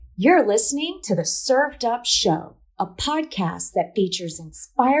You're listening to the Served Up Show, a podcast that features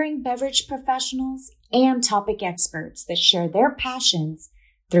inspiring beverage professionals and topic experts that share their passions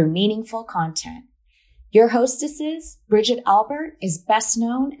through meaningful content. Your hostesses, Bridget Albert, is best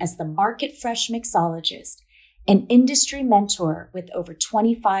known as the Market Fresh Mixologist, an industry mentor with over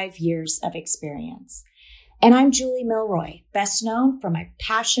 25 years of experience. And I'm Julie Milroy, best known for my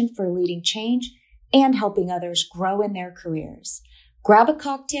passion for leading change and helping others grow in their careers. Grab a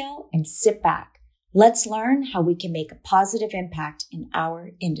cocktail and sit back. Let's learn how we can make a positive impact in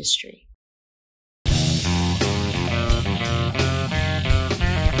our industry.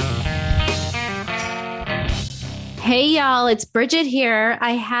 Hey y'all, it's Bridget here.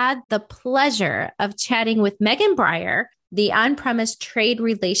 I had the pleasure of chatting with Megan Breyer, the on-premise trade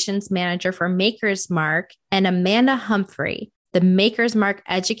relations manager for Maker's Mark, and Amanda Humphrey, the Maker's Mark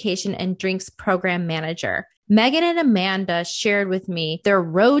education and drinks program manager. Megan and Amanda shared with me their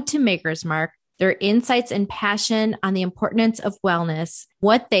road to Maker's Mark, their insights and passion on the importance of wellness,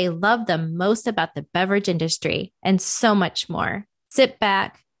 what they love the most about the beverage industry, and so much more. Sit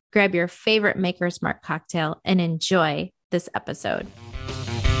back, grab your favorite Maker's Mark cocktail, and enjoy this episode.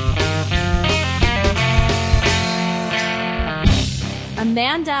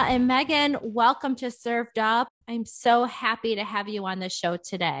 Amanda and Megan, welcome to Served Up. I'm so happy to have you on the show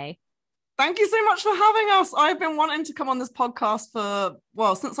today. Thank you so much for having us. I've been wanting to come on this podcast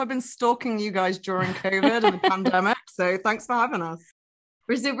since I've been stalking you guys during COVID and the pandemic. So thanks for having us.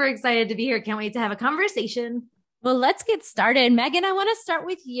 We're super excited to be here. Can't wait to have a conversation. Well, let's get started. Megan, I want to start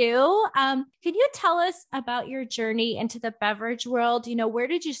with you. Can you tell us about your journey into the beverage world? Where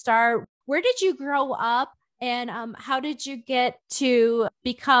did you start? Where did you grow up? And how did you get to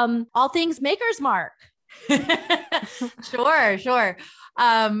become all things Maker's Mark? Sure.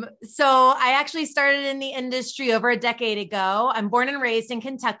 So I actually started in the industry over a decade ago. I'm born and raised in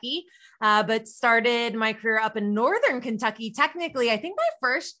Kentucky, but started my career up in Northern Kentucky. Technically, I think my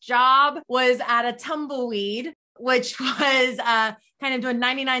first job was at a Tumbleweed, which was kind of doing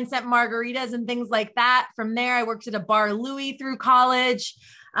 99-cent margaritas and things like that. From there, I worked at a Bar Louie through college.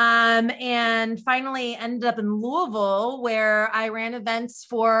 And finally ended up in Louisville, where I ran events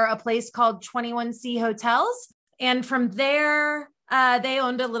for a place called 21C Hotels. And from there, they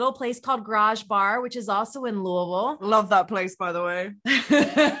owned a little place called Garage Bar, which is also in Louisville. Love that place, by the way.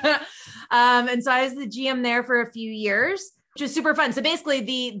 And so I was the GM there for a few years, which was super fun. So basically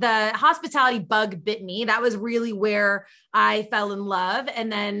the hospitality bug bit me. That was really where I fell in love.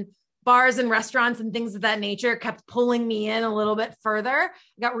 And then bars and restaurants and things of that nature kept pulling me in a little bit further.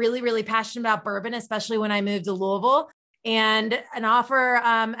 I got really, really passionate about bourbon, especially when I moved to Louisville. And an offer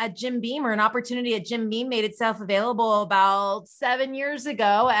at Jim Beam, or an opportunity at Jim Beam, made itself available about 7 years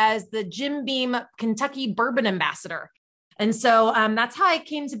ago as the Jim Beam Kentucky Bourbon Ambassador. And so that's how I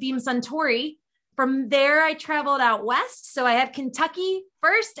came to Beam Suntory. From there, I traveled out west. So I had Kentucky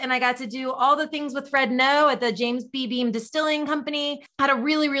first, and I got to do all the things with Fred Noe at the James B. Beam Distilling Company. Had a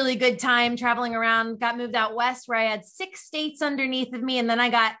really, really good time traveling around, got moved out west where I had 6 states underneath of me. And then I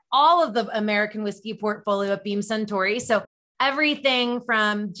got all of the American whiskey portfolio at Beam Suntory. So everything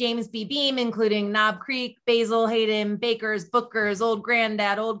from James B. Beam, including Knob Creek, Basil Hayden, Baker's, Booker's, Old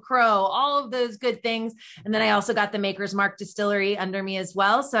Grandad, Old Crow, all of those good things. And then I also got the Maker's Mark distillery under me as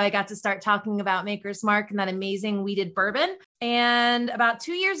well. So I got to start talking about Maker's Mark and that amazing wheated bourbon. And about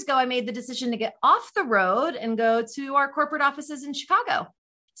 2 years ago, I made the decision to get off the road and go to our corporate offices in Chicago.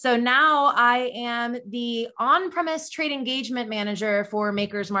 So now I am the on-premise trade engagement manager for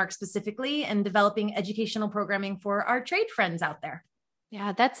Maker's Mark specifically, and developing educational programming for our trade friends out there.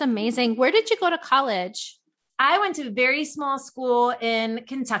 Yeah, that's amazing. Where did you go to college? I went to a very small school in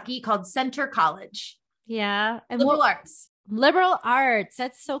Kentucky called Center College. Yeah. And liberal arts. Liberal arts.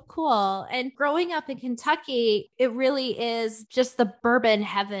 That's so cool. And growing up in Kentucky, it really is just the bourbon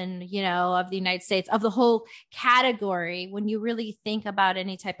heaven, of the United States, of the whole category. When you really think about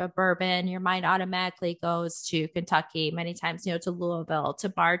any type of bourbon, your mind automatically goes to Kentucky, many times, to Louisville, to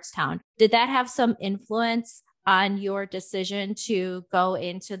Bardstown. Did that have some influence on your decision to go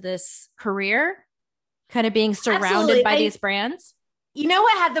into this career, kind of being surrounded Absolutely. by these brands? You know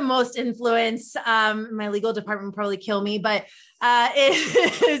what had the most influence? My legal department would probably kill me, but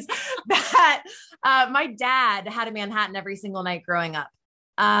is that my dad had a Manhattan every single night growing up.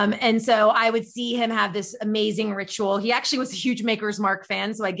 And so I would see him have this amazing ritual. He actually was a huge Maker's Mark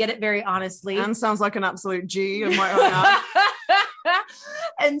fan, so I get it very honestly. And sounds like an absolute G in my own eyes.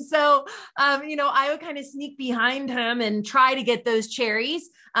 And so, I would kind of sneak behind him and try to get those cherries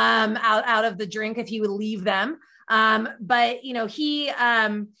out of the drink if he would leave them. But he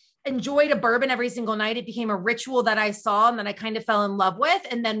enjoyed a bourbon every single night. It became a ritual that I saw and that I kind of fell in love with.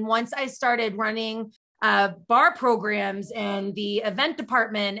 And then once I started running bar programs and the event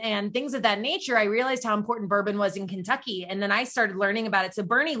department and things of that nature, I realized how important bourbon was in Kentucky. And then I started learning about it. So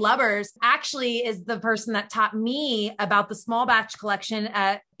Bernie Lubbers actually is the person that taught me about the small batch collection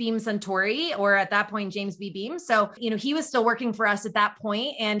at Beam Suntory, or at that point, James B. Beam. So, he was still working for us at that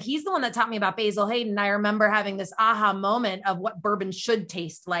point, and he's the one that taught me about Basil Hayden. I remember having this aha moment of what bourbon should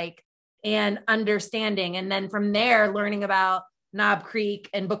taste like and understanding. And then from there, learning about Knob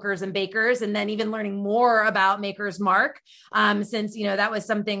Creek and Booker's and Baker's, and then even learning more about Maker's Mark, since, that was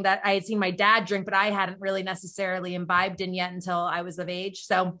something that I had seen my dad drink, but I hadn't really necessarily imbibed in yet until I was of age.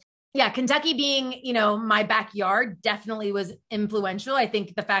 So yeah, Kentucky being, my backyard definitely was influential. I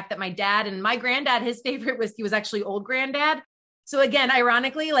think the fact that my dad and my granddad, his favorite whiskey was actually Old Granddad. So again,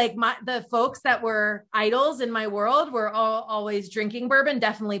 ironically, like the folks that were idols in my world were all always drinking bourbon,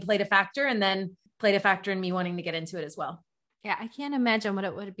 definitely played a factor, and then played a factor in me wanting to get into it as well. Yeah, I can't imagine what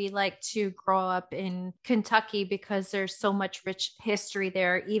it would be like to grow up in Kentucky, because there's so much rich history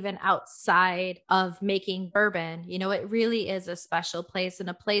there, even outside of making bourbon. It really is a special place, and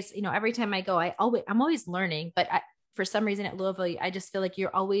a place, every time I go, I'm always learning, but for some reason at Louisville, I just feel like you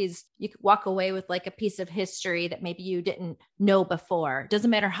could walk away with like a piece of history that maybe you didn't know before.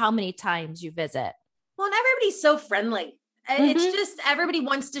 Doesn't matter how many times you visit. Well, and everybody's so friendly. It's just everybody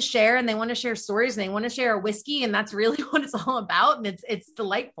wants to share, and they want to share stories, and they want to share a whiskey, and that's really what it's all about. And it's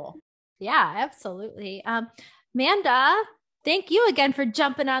delightful. Yeah, absolutely. Amanda, thank you again for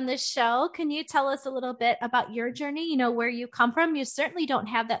jumping on this show. Can you tell us a little bit about your journey? Where you come from. You certainly don't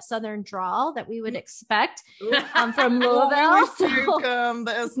have that Southern drawl that we would expect from Louisville.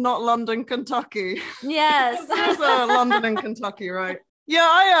 That it's not London, Kentucky. Yes. There's a London and Kentucky, right? Yeah,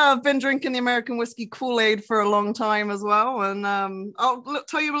 I have been drinking the American whiskey Kool-Aid for a long time as well. And I'll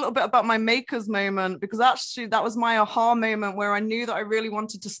tell you a little bit about my maker's moment, because actually that was my aha moment where I knew that I really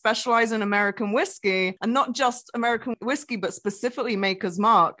wanted to specialize in American whiskey, and not just American whiskey, but specifically Maker's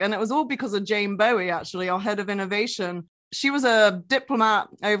Mark. And it was all because of Jane Bowie, actually, our head of innovation. She was a diplomat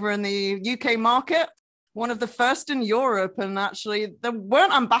over in the UK market, one of the first in Europe, and actually there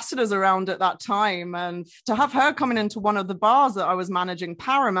weren't ambassadors around at that time. And to have her coming into one of the bars that I was managing,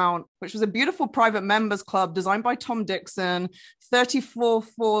 Paramount, which was a beautiful private members club designed by Tom Dixon, 34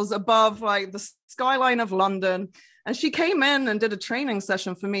 floors above like the skyline of London. And she came in and did a training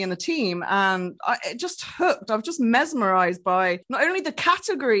session for me and the team. And it just hooked. I was just mesmerized by not only the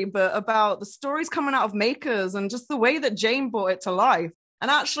category, but about the stories coming out of makers and just the way that Jane brought it to life. And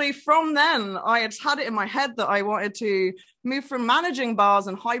actually from then, I had it in my head that I wanted to move from managing bars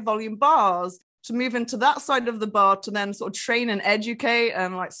and high volume bars to move into that side of the bar, to then sort of train and educate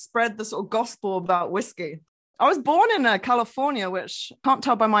and like spread the sort of gospel about whiskey. I was born in California, which can't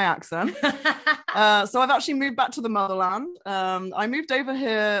tell by my accent. So I've actually moved back to the motherland. I moved over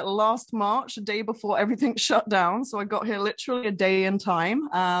here last March, a day before everything shut down. So I got here literally a day in time.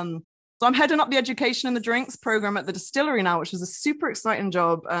 So I'm heading up the education and the drinks program at the distillery now, which is a super exciting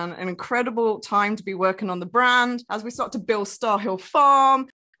job and an incredible time to be working on the brand as we start to build Star Hill Farm,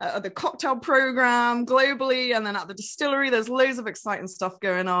 the cocktail program globally. And then at the distillery, there's loads of exciting stuff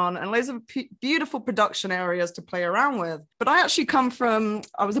going on and loads of beautiful production areas to play around with. But I actually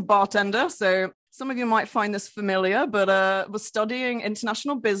I was a bartender. So some of you might find this familiar, but was studying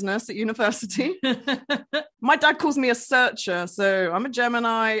international business at university. My dad calls me a searcher. So I'm a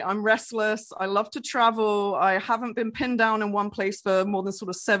Gemini. I'm restless. I love to travel. I haven't been pinned down in one place for more than sort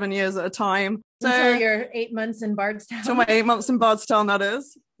of 7 years at a time. Until your 8 months in Bardstown. Until my 8 months in Bardstown, that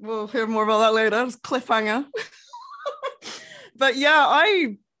is. We'll hear more about that later. It's cliffhanger. But yeah,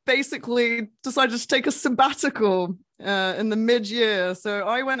 I basically decided to take a sabbatical in the mid-year. So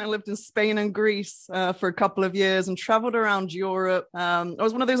I went and lived in Spain and Greece for a couple of years and traveled around Europe. I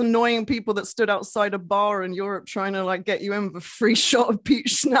was one of those annoying people that stood outside a bar in Europe trying to like get you in with a free shot of peach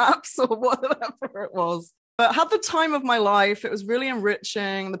schnapps or whatever it was. But had the time of my life. It was really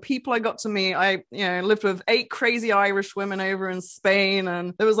enriching. The people I got to meet, I lived with 8 crazy Irish women over in Spain,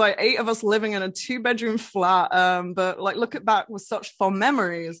 and there was like 8 of us living in a 2-bedroom flat. But like looking back with such fond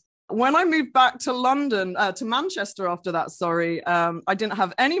memories. When I moved back to London, to Manchester after that, I didn't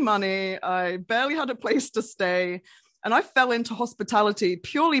have any money. I barely had a place to stay. And I fell into hospitality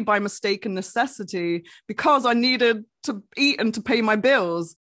purely by mistake and necessity because I needed to eat and to pay my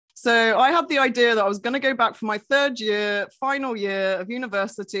bills. So I had the idea that I was going to go back for my 3rd year, final year of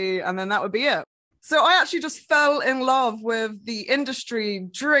university, and then that would be it. So I actually just fell in love with the industry,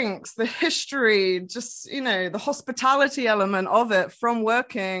 drinks, the history, just, the hospitality element of it from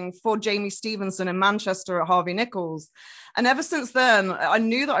working for Jamie Stevenson in Manchester at Harvey Nichols. And ever since then, I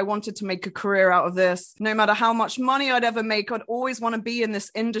knew that I wanted to make a career out of this. No matter how much money I'd ever make, I'd always want to be in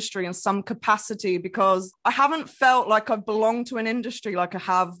this industry in some capacity, because I haven't felt like I've belonged to an industry like I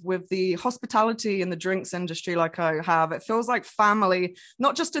have with the hospitality and the drinks industry like I have. It feels like family,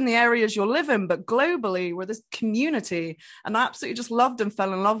 not just in the areas you're living, but globally. We're this community. And I absolutely just loved and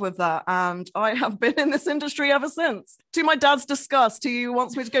fell in love with that. And I have been in this industry ever since. To my dad's disgust, he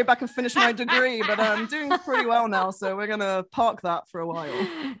wants me to go back and finish my degree, but I'm doing pretty well now. So we're going to park that for a while.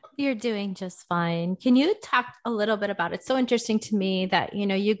 You're doing just fine. Can you talk a little bit about it? It's so interesting to me that,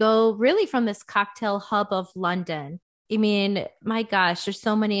 you go really from this cocktail hub of London. I mean, my gosh, there's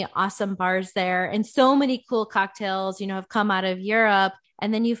so many awesome bars there and so many cool cocktails, have come out of Europe.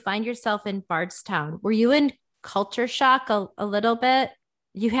 And then you find yourself in Bardstown. Were you in culture shock a little bit?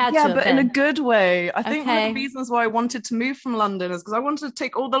 You had to, but in a good way. I think one of the reasons why I wanted to move from London is because I wanted to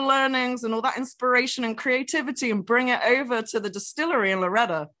take all the learnings and all that inspiration and creativity and bring it over to the distillery in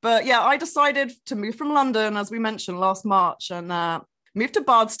Loretta. But yeah, I decided to move from London, as we mentioned, last March, and moved to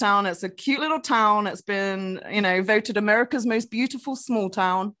Bardstown. It's a cute little town. It's been, voted America's most beautiful small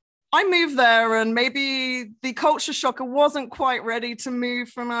town. I moved there, and maybe the culture shocker wasn't quite ready to move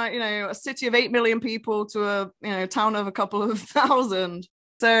from a city of 8 million people to a town of a couple of thousand.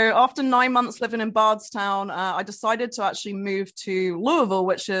 So after 9 months living in Bardstown, I decided to actually move to Louisville,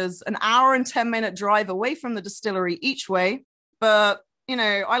 which is an hour and 10-minute drive away from the distillery each way. But,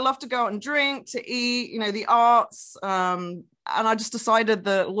 I love to go out and drink, to eat, the arts. And I just decided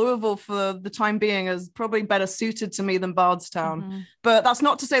that Louisville for the time being is probably better suited to me than Bardstown. Mm-hmm. But that's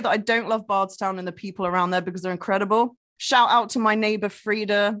not to say that I don't love Bardstown and the people around there, because they're incredible. Shout out to my neighbor,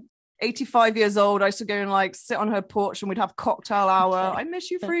 Frida. 85 years old. I used to go and sit on her porch and we'd have cocktail hour. I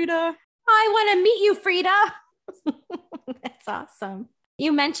miss you, Frida. I want to meet you, Frida. That's awesome.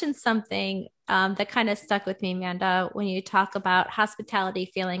 You mentioned something that kind of stuck with me, Amanda, when you talk about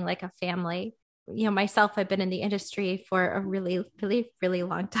hospitality feeling like a family. Myself, I've been in the industry for a really, really, really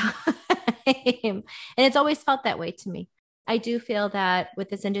long time. And it's always felt that way to me. I do feel that with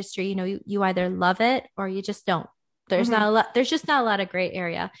this industry, you either love it or you just don't. There's just not a lot of gray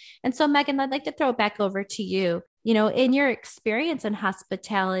area. And so, Megan, I'd like to throw it back over to you. In your experience in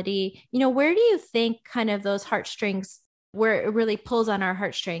hospitality, where do you think kind of those heartstrings, where it really pulls on our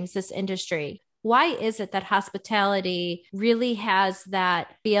heartstrings, this industry? Why is it that hospitality really has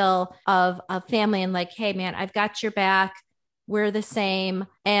that feel of a family and like, hey, man, I've got your back. We're the same.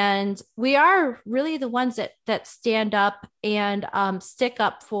 And we are really the ones that stand up and stick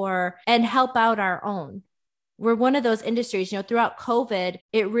up for and help out our own. We're one of those industries, throughout COVID,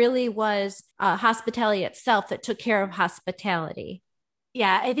 it really was hospitality itself that took care of hospitality.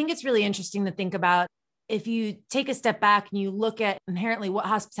 Yeah, I think it's really interesting to think about. If you take a step back and you look at inherently what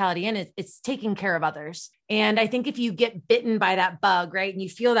hospitality is, it's taking care of others. And I think if you get bitten by that bug, right, and you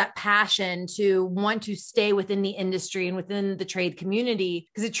feel that passion to want to stay within the industry and within the trade community,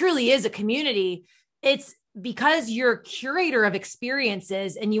 because it truly is a community, it's because you're a curator of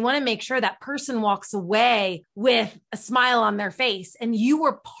experiences and you want to make sure that person walks away with a smile on their face and you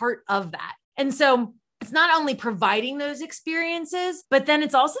were part of that. And so it's not only providing those experiences, but then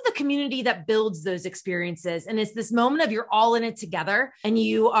it's also the community that builds those experiences. And it's this moment of you're all in it together and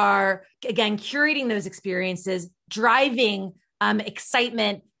you are, again, curating those experiences, driving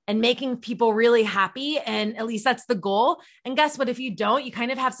excitement and making people really happy. And at least that's the goal. And guess what? If you don't, you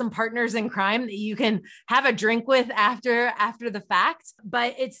kind of have some partners in crime that you can have a drink with after the fact.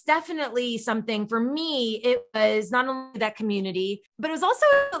 But it's definitely something for me. It was not only that community, but it was also,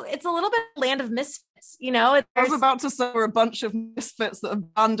 it's a little bit land of misfits. I was about to say we're a bunch of misfits that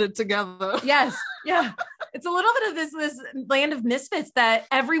have banded together. Yes. Yeah. It's a little bit of this land of misfits that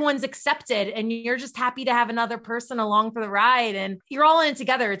everyone's accepted and you're just happy to have another person along for the ride and you're all in it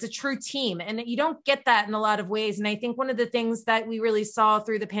together. It's a true team and you don't get that in a lot of ways. And I think one of the things that we really saw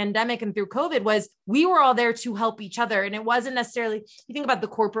through the pandemic and through COVID was we were all there to help each other. And it wasn't necessarily, you think about the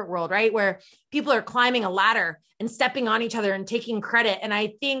corporate world, right? Where people are climbing a ladder and stepping on each other and taking credit. And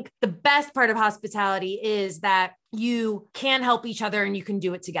I think the best part of hospitality is that you can help each other and you can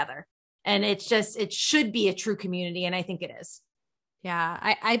do it together. And it should be a true community. And I think it is.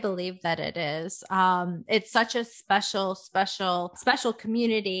 Yeah, I believe that it is. It's such a special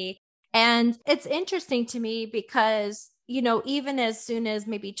community. And it's interesting to me because, you know, even as soon as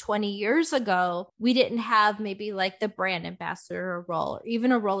maybe 20 years ago, we didn't have maybe like the brand ambassador role, or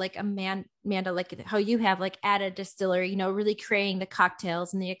even a role like Amanda, like how you have like at a distillery, you know, really creating the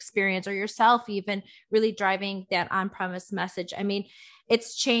cocktails and the experience, or yourself even really driving that on-premise message. I mean,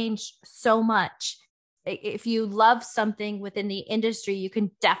 it's changed so much. If you love something within the industry, you can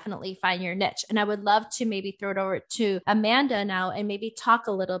definitely find your niche. And I would love to maybe throw it over to Amanda now and maybe talk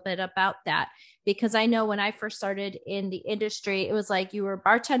a little bit about that. Because I know when I first started in the industry, it was like you were a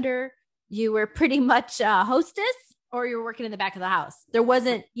bartender, you were pretty much a hostess, or you were working in the back of the house. There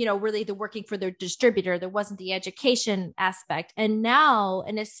wasn't, you know, really the working for the distributor. There wasn't the education aspect. And now,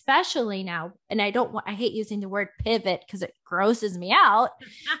 and especially now, and I hate using the word pivot because it grosses me out,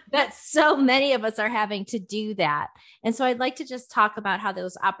 but so many of us are having to do that. And so I'd like to just talk about how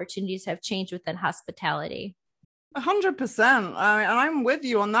those opportunities have changed within hospitality. 100%. I mean, and I'm with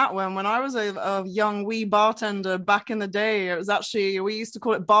you on that one. When I was a young wee bartender back in the day, it was actually, we used to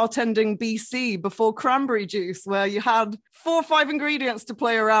call it bartending BC, before cranberry juice, where you had 4 or 5 ingredients to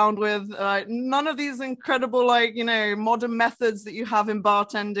play around with. None of these incredible, like, you know, modern methods that you have in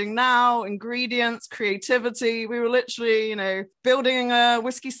bartending now, ingredients, creativity. We were literally, you know, building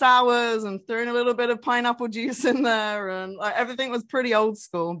whiskey sours and throwing a little bit of pineapple juice in there. And like, everything was pretty old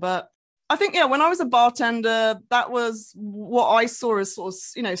school. But I think, yeah, when I was a bartender, that was what I saw as sort of,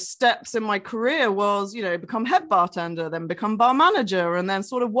 you know, steps in my career was, you know, become head bartender, then become bar manager. And then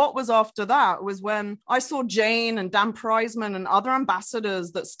sort of what was after that was when I saw Jane and Dan Prizeman and other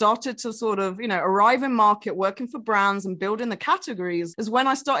ambassadors that started to sort of, you know, arrive in market, working for brands and building the categories, is when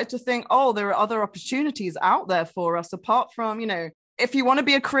I started to think, oh, there are other opportunities out there for us apart from, you know, if you want to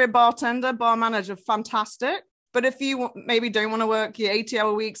be a career bartender, bar manager, fantastic. But if you maybe don't want to work your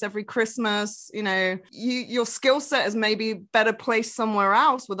 80-hour weeks every Christmas, you know, your skill set is maybe better placed somewhere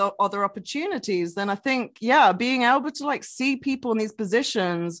else with other opportunities, then I think, yeah, being able to like see people in these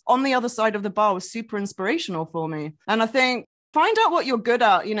positions on the other side of the bar was super inspirational for me. And I think find out what you're good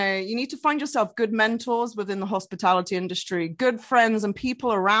at. You know, you need to find yourself good mentors within the hospitality industry, good friends and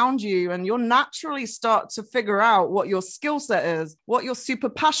people around you, and you'll naturally start to figure out what your skill set is, what you're super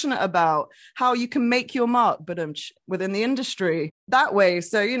passionate about, how you can make your mark within the industry that way.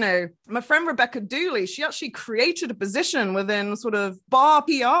 So, you know, my friend Rebecca Dooley, she actually created a position within sort of bar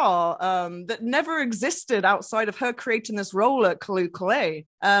PR that never existed outside of her creating this role at Kalu Kalei.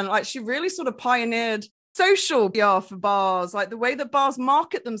 And like, she really sort of pioneered social PR for bars, like the way that bars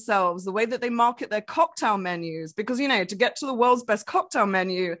market themselves, the way that they market their cocktail menus. Because, you know, to get to the world's best cocktail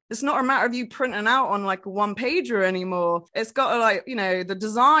menu, it's not a matter of you printing out on like a one-pager anymore. It's got a, like, you know, the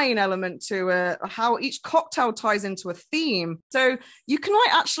design element to it, how each cocktail ties into a theme. So you can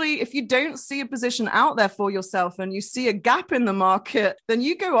like actually, if you don't see a position out there for yourself and you see a gap in the market, then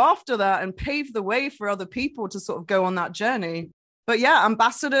you go after that and pave the way for other people to sort of go on that journey. But yeah,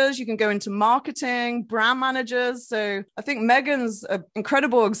 ambassadors, you can go into marketing, brand managers. So I think Megan's an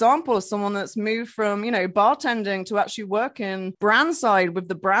incredible example of someone that's moved from, you know, bartending to actually working brand side with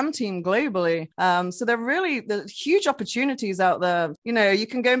the brand team globally. So there's huge opportunities out there. You know, you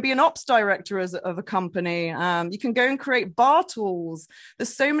can go and be an ops director of a company. You can go and create bar tools.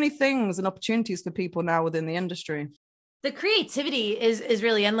 There's so many things and opportunities for people now within the industry. The creativity is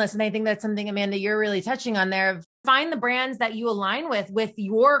really endless. And I think that's something, Amanda, you're really touching on there. Find the brands that you align with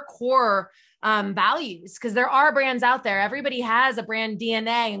your core values, because there are brands out there. Everybody has a brand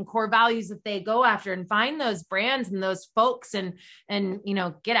DNA and core values that they go after, and find those brands and those folks and, you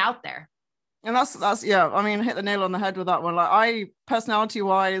know, get out there. And that's yeah, I mean, hit the nail on the head with that one. Like, I personality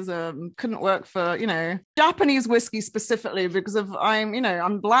wise couldn't work for, you know, Japanese whiskey specifically, because of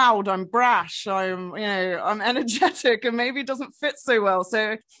I'm loud, I'm brash, I'm energetic, and maybe it doesn't fit so well.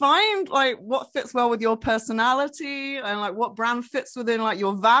 So find like what fits well with your personality and like what brand fits within like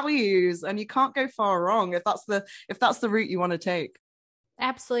your values, and you can't go far wrong if that's the route you want to take.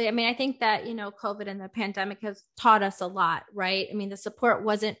 Absolutely. I mean, I think that, you know, COVID and the pandemic has taught us a lot, right? I mean, the support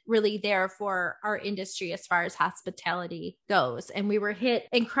wasn't really there for our industry as far as hospitality goes. And we were hit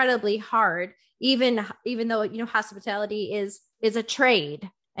incredibly hard, even though, you know, hospitality is a trade.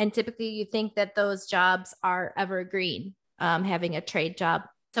 And typically you think that those jobs are evergreen, having a trade job.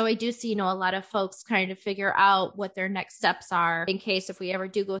 So I do see, you know, a lot of folks trying to figure out what their next steps are in case if we ever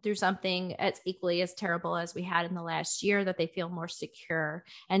do go through something as equally as terrible as we had in the last year, that they feel more secure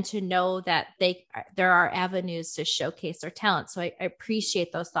and to know that there are avenues to showcase their talent. So I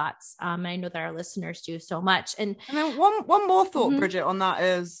appreciate those thoughts. I know that our listeners do so much. And then one more thought, Bridget, on that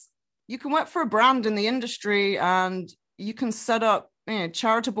is you can work for a brand in the industry and you can set up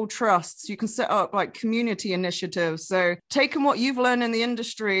charitable trusts. You can set up like community initiatives. So taking what you've learned in the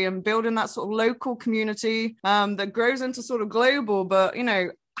industry and building that sort of local community that grows into sort of global, but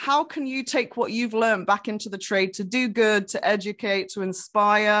how can you take what you've learned back into the trade to do good, to educate, to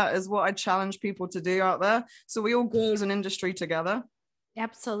inspire, is what I challenge people to do out there. So we all grow as an industry together.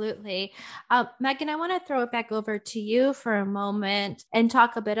 Absolutely. Megan, I want to throw it back over to you for a moment and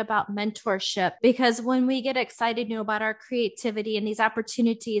talk a bit about mentorship, because when we get excited, about our creativity and these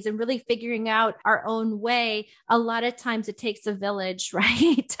opportunities and really figuring out our own way, a lot of times it takes a village,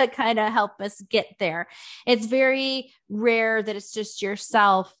 right, to kind of help us get there. It's very rare that it's just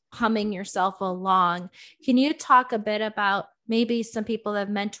yourself humming yourself along. Can you talk a bit about maybe some people that have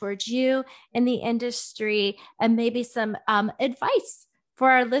mentored you in the industry and maybe some advice for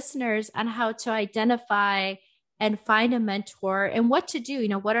our listeners on how to identify and find a mentor and what to do?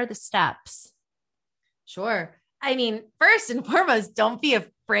 What are the steps? Sure. I mean, first and foremost, don't be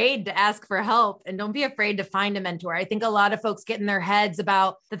afraid to ask for help and don't be afraid to find a mentor. I think a lot of folks get in their heads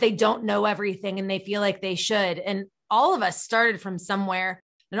about that they don't know everything and they feel like they should. And all of us started from somewhere,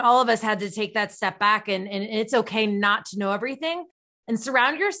 and all of us had to take that step back, and it's okay not to know everything. And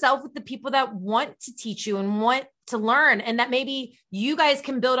surround yourself with the people that want to teach you and want to learn, and that maybe you guys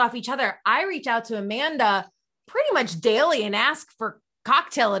can build off each other. I reach out to Amanda pretty much daily and ask for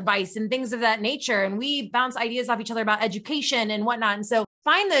cocktail advice and things of that nature. And we bounce ideas off each other about education and whatnot. And so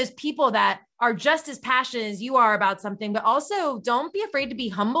find those people that are just as passionate as you are about something, but also don't be afraid to be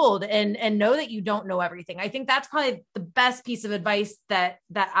humbled and know that you don't know everything. I think that's probably the best piece of advice that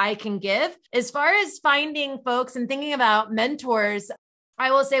I can give. As far as finding folks and thinking about mentors,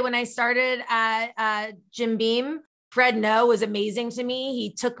 I will say when I started at Jim Beam, Fred No was amazing to me.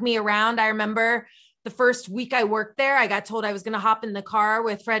 He took me around. I remember the first week I worked there, I got told I was going to hop in the car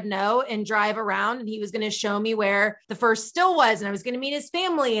with Fred No and drive around, and he was going to show me where the first still was, and I was going to meet his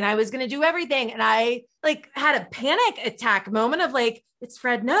family, and I was going to do everything. And I had a panic attack moment of it's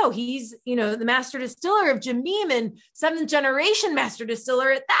Fred No. He's, the master distiller of Jim Beam and 7th generation master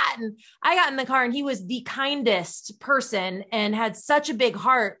distiller at that. And I got in the car and he was the kindest person and had such a big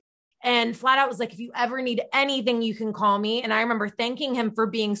heart. And flat out was like, if you ever need anything, you can call me. And I remember thanking him for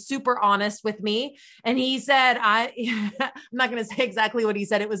being super honest with me. And he said, I'm not going to say exactly what he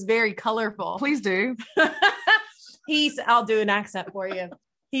said. It was very colorful. Please do. I'll do an accent for you.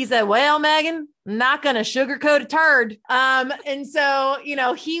 He said, well, Megan, I'm not going to sugarcoat a turd. And so,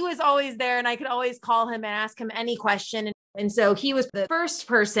 he was always there and I could always call him and ask him any question. And so he was the first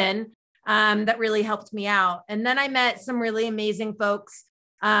person that really helped me out. And then I met some really amazing folks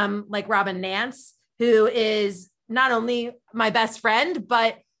like Robin Nance, who is not only my best friend,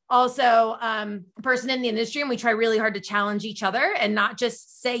 but also a person in the industry. And we try really hard to challenge each other and not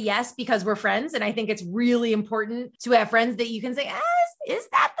just say yes because we're friends. And I think it's really important to have friends that you can say, is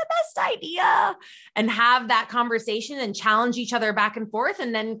that the best idea? And have that conversation and challenge each other back and forth,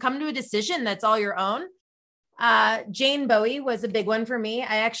 and then come to a decision that's all your own. Jane Bowie was a big one for me.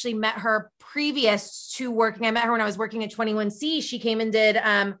 I actually met her previous to working. I met her when I was working at 21C. She came and did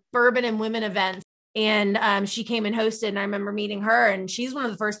bourbon and women events, and she came and hosted. And I remember meeting her, and she's one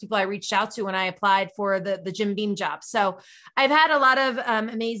of the first people I reached out to when I applied for the Jim Beam job. So I've had a lot of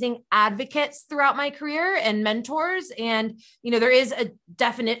amazing advocates throughout my career and mentors. And, there is a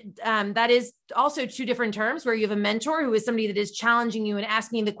definite, that is also two different terms, where you have a mentor who is somebody that is challenging you and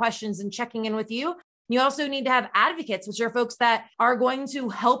asking the questions and checking in with you. You also need to have advocates, which are folks that are going to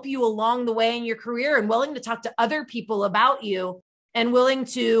help you along the way in your career and willing to talk to other people about you and willing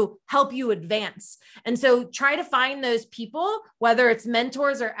to help you advance. And so try to find those people, whether it's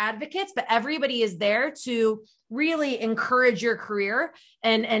mentors or advocates, but everybody is there to really encourage your career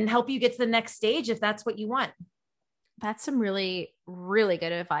and help you get to the next stage if that's what you want. That's some really, really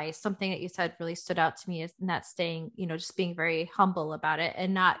good advice. Something that you said really stood out to me is not staying, just being very humble about it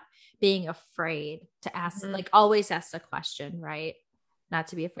and not being afraid to ask, always ask a question, right? Not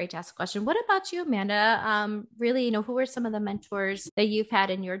to be afraid to ask a question. What about you, Amanda? Really, who are some of the mentors that you've had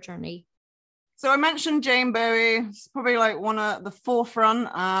in your journey? So I mentioned Jane Bowie. It's probably one at the forefront.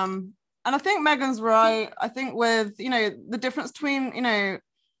 And I think Megan's right. I think with, the difference between,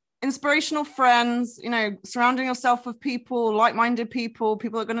 inspirational friends, surrounding yourself with people, like-minded people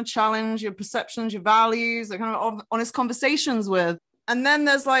that are going to challenge your perceptions, your values, they're kind of honest conversations with. And then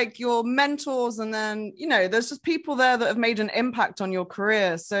there's your mentors, and then, there's just people there that have made an impact on your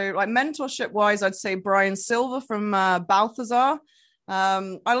career. So mentorship wise, I'd say Brian Silver from Balthazar.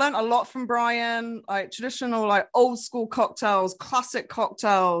 I learned a lot from Brian, traditional, old school cocktails, classic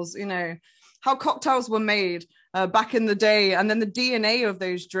cocktails, how cocktails were made. back in the day, and then the DNA of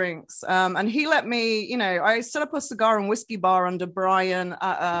those drinks. And he let me, I set up a cigar and whiskey bar under Brian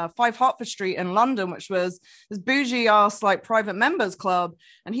at 5 Hertford Street in London, which was this bougie ass like private members club.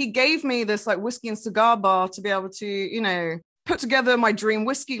 And he gave me this like whiskey and cigar bar to be able to, put together my dream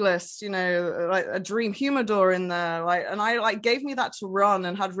whiskey list, like a dream humidor in there, like, and I like gave me that to run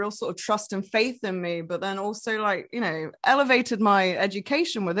and had real sort of trust and faith in me, but then also like, elevated my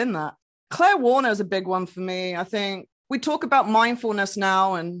education within that. Claire Warner is a big one for me. I think we talk about mindfulness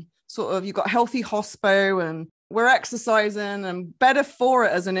now and sort of you've got healthy hospo and we're exercising and better for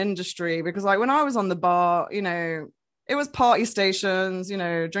it as an industry, because like when I was on the bar, it was party stations,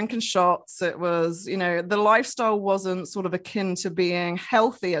 drinking shots. It was, the lifestyle wasn't sort of akin to being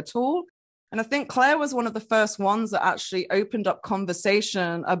healthy at all. And I think Claire was one of the first ones that actually opened up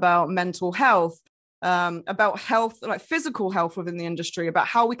conversation about mental health, about health, like physical health within the industry, about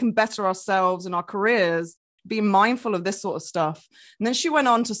how we can better ourselves in our careers, be mindful of this sort of stuff. And then she went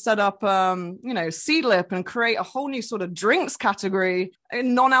on to set up, Seedlip and create a whole new sort of drinks category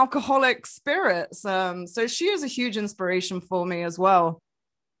in non-alcoholic spirits. So she is a huge inspiration for me as well.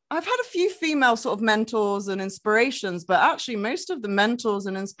 I've had a few female sort of mentors and inspirations, but actually most of the mentors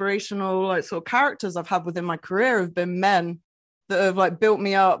and inspirational like sort of characters I've had within my career have been men that have like built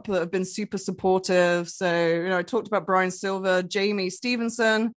me up, that have been super supportive. So, I talked about Brian Silver, Jamie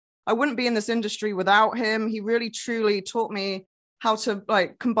Stevenson. I wouldn't be in this industry without him. He really, truly taught me how to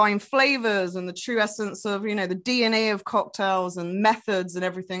like combine flavors and the true essence of, the DNA of cocktails and methods and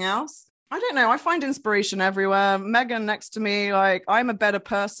everything else. I don't know. I find inspiration everywhere. Megan next to me, like I'm a better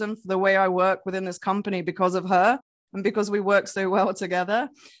person for the way I work within this company because of her and because we work so well together.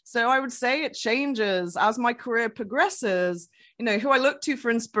 So I would say it changes as my career progresses. Who I look to for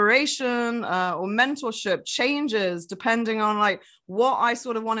inspiration or mentorship changes depending on like what I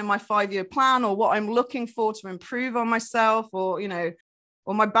sort of want in my 5-year plan or what I'm looking for to improve on myself or,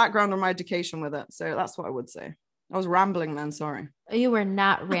 or my background or my education with it. So that's what I would say. I was rambling then, sorry. You were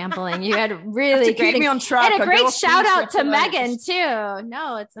not rambling. You had really great, keep me on track. And a great shout out to Megan too.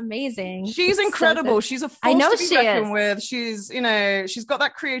 No, it's amazing. She's incredible. So she's a force I know to be she reckoned is. with. She's, she's got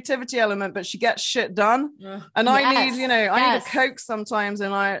that creativity element, but she gets shit done. And I need, I need a Coke sometimes.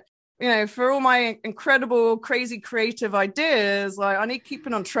 And for all my incredible, crazy creative ideas, like I need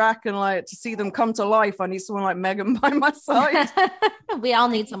keeping on track and like to see them come to life. I need someone like Megan by my side. We all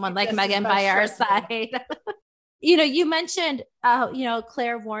need someone like Megan by our side. You mentioned,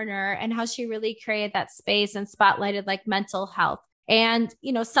 Claire Warner and how she really created that space and spotlighted like mental health. And,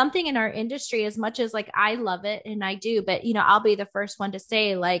 something in our industry, as much as like, I love it and I do, but, I'll be the first one to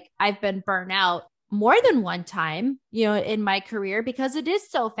say like, I've been burnt out more than one time, in my career because it is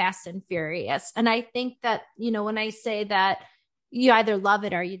so fast and furious. And I think that, when I say that you either love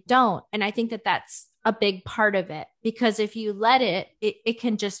it or you don't, and I think that that's a big part of it, because if you let it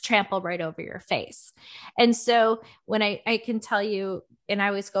can just trample right over your face. And so when I can tell you, and I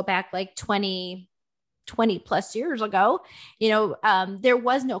always go back like 20 plus years ago, there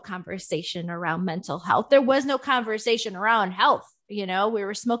was no conversation around mental health. There was no conversation around health. We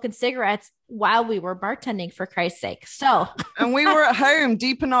were smoking cigarettes while we were bartending, for Christ's sake. So, and we were at home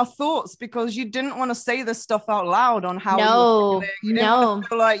deep in our thoughts because you didn't want to say this stuff out loud on how you didn't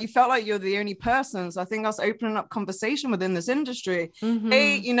feel like you felt like you're the only person. So I think that's opening up conversation within this industry. Mm-hmm.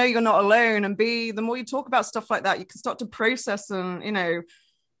 A, you're not alone, and B, the more you talk about stuff like that, you can start to process and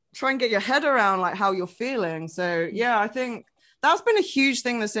try and get your head around like how you're feeling. So yeah, I think that's been a huge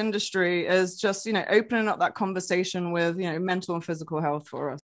thing. This industry is just, opening up that conversation with, mental and physical health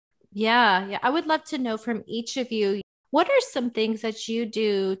for us. Yeah. I would love to know from each of you, what are some things that you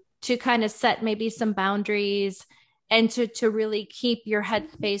do to kind of set maybe some boundaries and to really keep your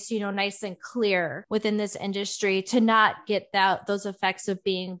headspace, nice and clear within this industry, to not get those effects of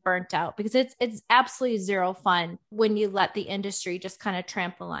being burnt out, because it's absolutely zero fun when you let the industry just kind of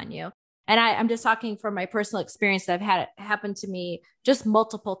trample on you. And I'm just talking from my personal experience that I've had it happen to me just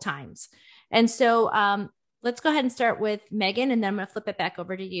multiple times. And so let's go ahead and start with Megan, and then I'm going to flip it back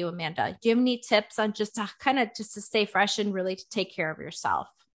over to you, Amanda. Do you have any tips on just to stay fresh and really to take care of yourself?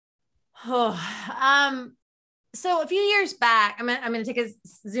 So a few years back, I'm going to take a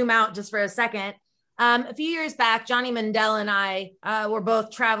zoom out just for a second. A few years back, Johnny Mandel and I were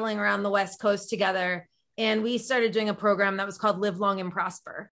both traveling around the West Coast together, and we started doing a program that was called Live Long and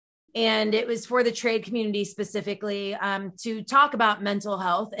Prosper. And it was for the trade community specifically, to talk about mental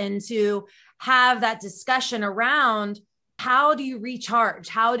health and to have that discussion around how do you recharge?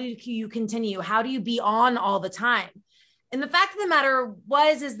 How do you continue? How do you be on all the time? And the fact of the matter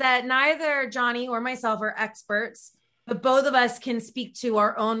is that neither Johnny or myself are experts, but both of us can speak to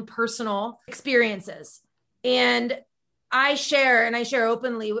our own personal experiences. And I share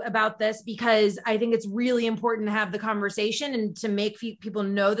openly about this because I think it's really important to have the conversation and to make people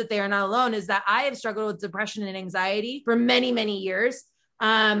know that they are not alone, is that I have struggled with depression and anxiety for many, many years.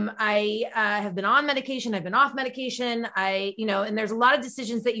 I have been on medication. I've been off medication. And there's a lot of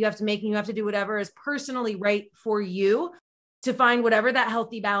decisions that you have to make, and you have to do whatever is personally right for you to find whatever that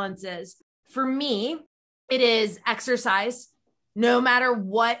healthy balance is. For me, it is exercise. No matter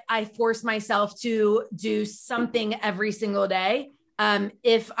what, I force myself to do something every single day. It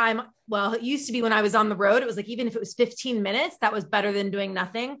used to be when I was on the road, it was like, even if it was 15 minutes, that was better than doing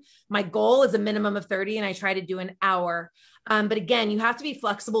nothing. My goal is a minimum of 30, and I try to do an hour. But again, you have to be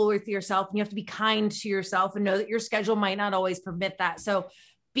flexible with yourself, and you have to be kind to yourself and know that your schedule might not always permit that. So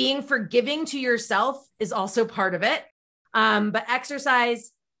being forgiving to yourself is also part of it. But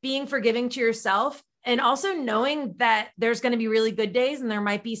exercise, being forgiving to yourself, and also knowing that there's going to be really good days and there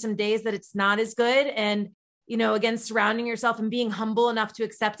might be some days that it's not as good. And, again, surrounding yourself and being humble enough to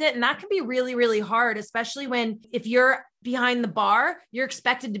accept it. And that can be really, really hard, especially if you're behind the bar, you're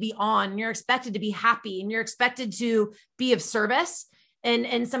expected to be on, you're expected to be happy, and you're expected to be of service.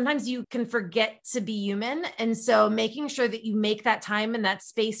 And sometimes you can forget to be human. And so making sure that you make that time and that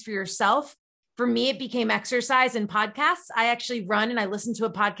space for yourself. For me, it became exercise and podcasts. I actually run and I listen to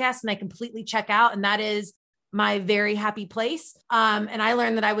a podcast and I completely check out. And that is my very happy place. And I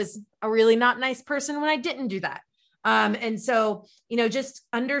learned that I was a really not nice person when I didn't do that. And so, just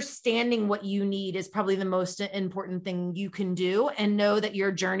understanding what you need is probably the most important thing you can do, and know that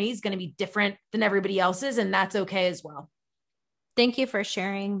your journey is going to be different than everybody else's. And that's okay as well. Thank you for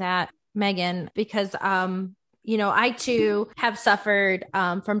sharing that, Megan, because, I too have suffered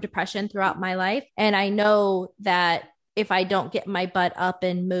from depression throughout my life. And I know that if I don't get my butt up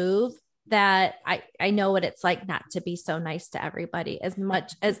and move, that I know what it's like not to be so nice to everybody as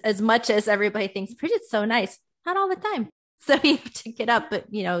much as everybody thinks Bridget's so nice. Not all the time. So you have to get up, but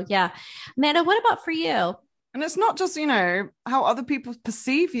yeah. Amanda, what about for you? And it's not just, how other people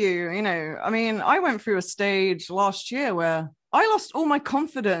perceive you, I mean, I went through a stage last year where I lost all my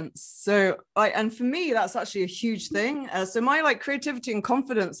confidence. So and for me, that's actually a huge thing. So my creativity and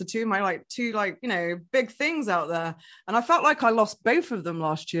confidence are two big things out there. And I felt like I lost both of them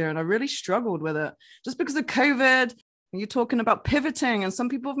last year, and I really struggled with it just because of COVID. You're talking about pivoting, and some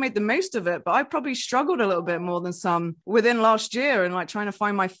people have made the most of it, but I probably struggled a little bit more than some within last year, and trying to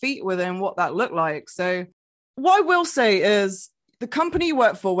find my feet within what that looked like. So what I will say is, the company you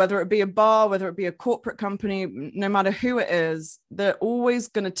work for, whether it be a bar, whether it be a corporate company, no matter who it is, they're always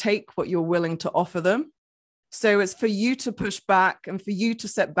going to take what you're willing to offer them. So it's for you to push back and for you to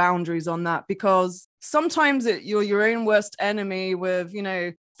set boundaries on that, because sometimes you're your own worst enemy with,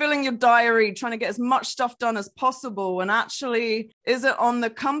 filling your diary, trying to get as much stuff done as possible. And actually, is it on the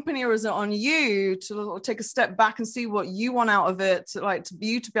company or is it on you to take a step back and see what you want out of it, to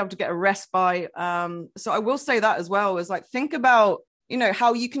be able to get a respite? So I will say that as well, is think about,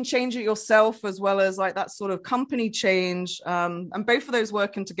 how you can change it yourself, as well as that sort of company change. And both of those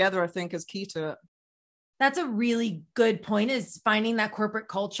working together, I think, is key to it. That's a really good point, is finding that corporate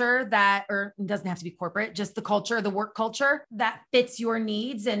culture or it doesn't have to be corporate, just the culture, the work culture that fits your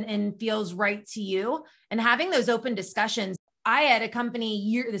needs and feels right to you, and having those open discussions. I had a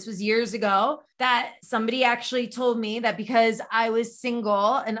company this was years ago, that somebody actually told me that because I was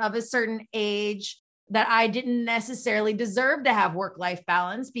single and of a certain age, that I didn't necessarily deserve to have work-life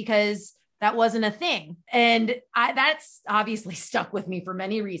balance because that wasn't a thing. And that's obviously stuck with me for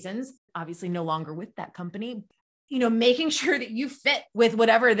many reasons, obviously no longer with that company. Making sure that you fit with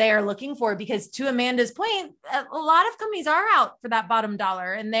whatever they are looking for, because to Amanda's point, a lot of companies are out for that bottom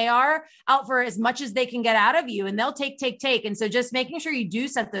dollar, and they are out for as much as they can get out of you, and they'll take. And so just making sure you do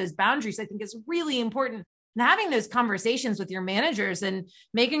set those boundaries, I think, is really important. And having those conversations with your managers and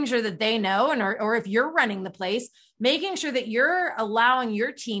making sure that they know, or if you're running the place, making sure that you're allowing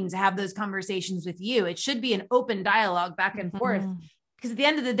your team to have those conversations with you. It should be an open dialogue back and forth, because at the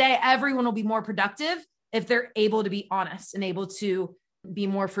end of the day, everyone will be more productive if they're able to be honest and able to be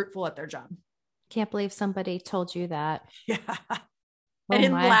more fruitful at their job. Can't believe somebody told you that. Yeah. It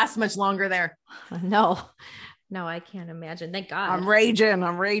didn't last much longer there. No, I can't imagine. Thank God. I'm raging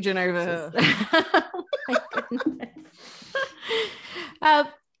over here. Oh my goodness.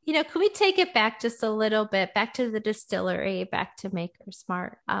 Could we take it back just a little bit, back to the distillery, back to Maker's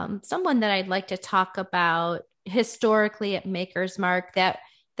Mark? Someone that I'd like to talk about historically at Maker's Mark that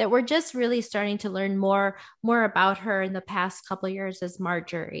we're just really starting to learn more about her in the past couple of years is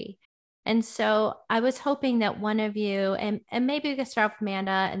Marjorie. And so I was hoping that one of you, and maybe we could start with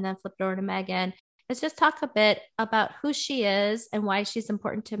Amanda and then flip it over to Megan, is just talk a bit about who she is and why she's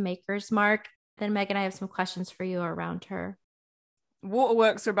important to Maker's Mark. then Megan, I have some questions for you around her.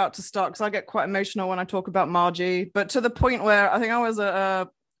 Waterworks are about to start because I get quite emotional when I talk about Margie, but to the point where I think I was at a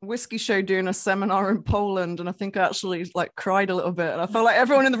whiskey show doing a seminar in Poland, and I think I actually like cried a little bit, and I felt like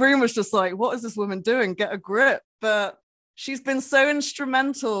everyone in the room was just like, what is this woman doing? Get a grip. But she's been so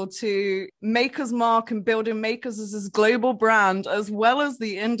instrumental to Maker's Mark and building Makers as this global brand, as well as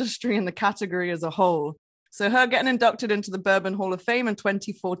the industry and the category as a whole. So her getting inducted into the Bourbon Hall of Fame in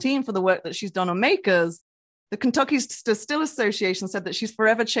 2014 for the work that she's done on Makers, the Kentucky Still Association said that she's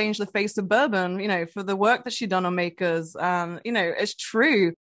forever changed the face of bourbon, you know, for the work that she's done on Makers. And, you know, it's true.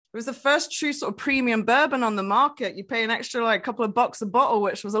 It was the first true sort of premium bourbon on the market. You pay an extra like couple of bucks a bottle,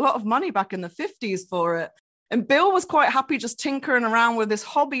 which was a lot of money back in the 50s for it. And Bill was quite happy just tinkering around with this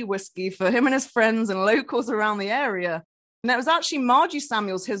hobby whiskey for him and his friends and locals around the area. And it was actually Margie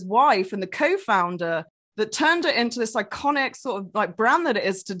Samuels, his wife and the co-founder, that turned it into this iconic sort of like brand that it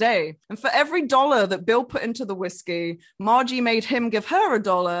is today. And for every dollar that Bill put into the whiskey, Margie made him give her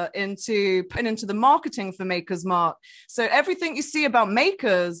 $1 into putting into the marketing for Maker's Mark. So everything you see about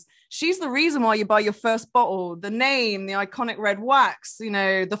Makers, she's the reason why you buy your first bottle, the name, the iconic red wax, you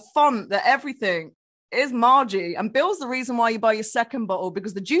know, the font, the everything is Margie. And Bill's the reason why you buy your second bottle,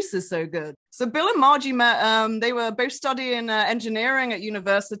 because the juice is so good. So Bill and Margie met, they were both studying engineering at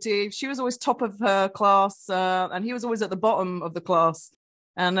university. She was always top of her class, and he was always at the bottom of the class.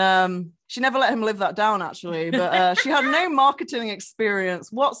 And she never let him live that down, actually. But she had no marketing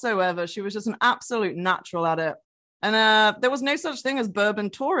experience whatsoever. She was just an absolute natural at it. And there was no such thing as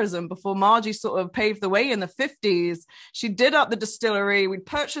bourbon tourism before Margie sort of paved the way in the 50s. She did up the distillery. We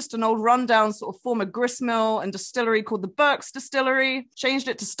purchased an old rundown sort of former gristmill and distillery called the Burke's Distillery, changed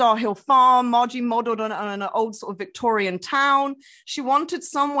it to Star Hill Farm. Margie modeled on an old sort of Victorian town. She wanted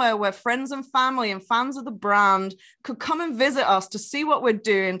somewhere where friends and family and fans of the brand could come and visit us to see what we're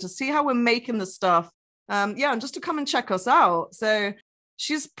doing, to see how we're making the stuff. And just to come and check us out. So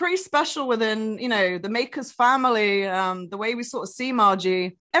she's pretty special within, you know, the Makers family. The way we sort of see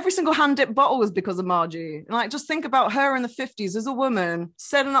Margie, every single hand-dipped bottle was because of Margie. And like, just think about her in the 50s as a woman,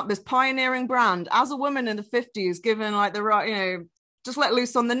 setting up this pioneering brand as a woman in the 50s, given like the right, you know, just let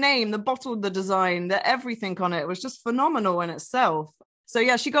loose on the name, the bottle, the design, the everything on it was just phenomenal in itself. So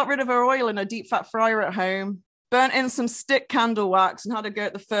yeah, she got rid of her oil in a deep fat fryer at home, burnt in some stick candle wax, and had to go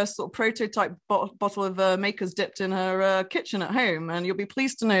at the first sort of prototype bottle of Makers dipped in her kitchen at home. And you'll be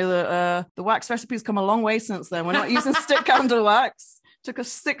pleased to know that the wax recipe's come a long way since then. We're not using stick candle wax. Took us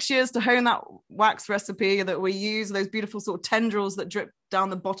 6 years to hone that wax recipe that we use, those beautiful sort of tendrils that drip down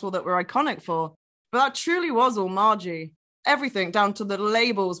the bottle that we're iconic for. But that truly was all Margie. Everything down to the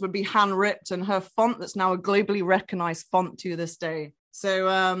labels would be hand ripped, and her font that's now a globally recognized font to this day.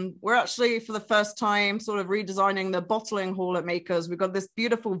 So we're actually, for the first time, sort of redesigning the bottling hall at Makers. We've got this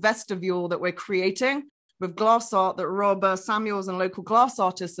beautiful vestibule that we're creating with glass art that Rob Samuels and local glass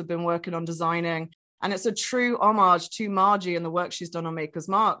artists have been working on designing. And it's a true homage to Margie and the work she's done on Maker's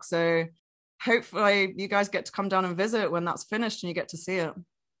Mark. So hopefully you guys get to come down and visit when that's finished and you get to see it.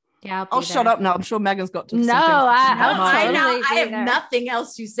 Yeah, I'll shut up now. I'm sure Megan's got to. No, I have nothing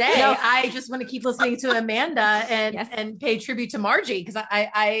else to say. No. I just want to keep listening to Amanda and pay tribute to Margie, because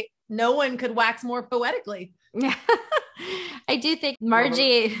I no one could wax more poetically. Yeah, I do think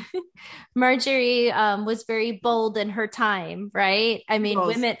Marjorie was very bold in her time, right? I mean,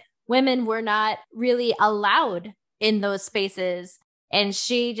 women were not really allowed in those spaces, and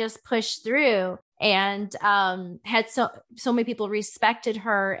she just pushed through. And had so many people respected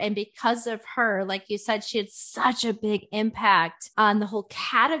her. And because of her, like you said, she had such a big impact on the whole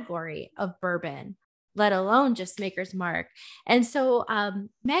category of bourbon, let alone just Maker's Mark. And so,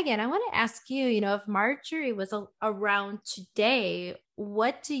 Megan, I want to ask you, you know, if Marjorie was around today,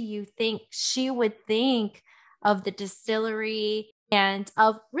 what do you think she would think of the distillery and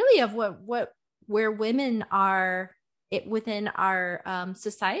of really of where women are within our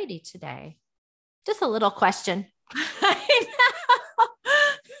society today? Just a little question.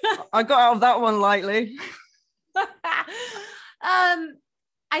 I got out of that one lightly.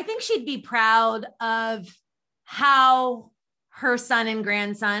 I think she'd be proud of how her son and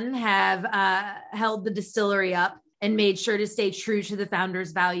grandson have held the distillery up and made sure to stay true to the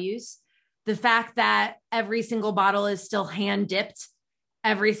founder's values. The fact that every single bottle is still hand dipped,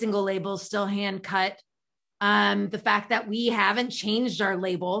 every single label is still hand cut. The fact that we haven't changed our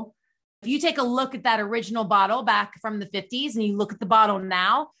label. If you take a look at that original bottle back from the 50s and you look at the bottle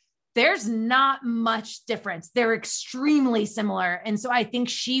now, there's not much difference. They're extremely similar. And so I think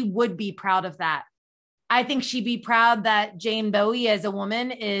she would be proud of that. I think she'd be proud that Jane Bowie, as a woman,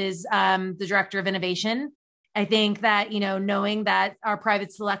 is the director of innovation I think that, knowing that our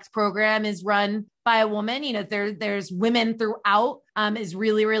Private Select program is run by a woman, there's women throughout is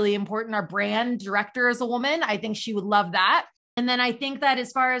really, really important. Our brand director is a woman. I think she would love that. And then I think that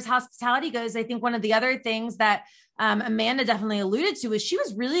as far as hospitality goes, I think one of the other things that Amanda definitely alluded to is she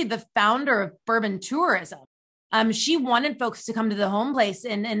was really the founder of bourbon tourism. She wanted folks to come to the home place.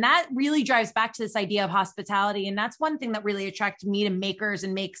 And that really drives back to this idea of hospitality. And that's one thing that really attracted me to Makers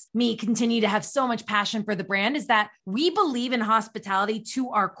and makes me continue to have so much passion for the brand is that we believe in hospitality to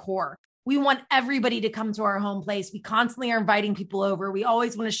our core. We want everybody to come to our home place. We constantly are inviting people over. We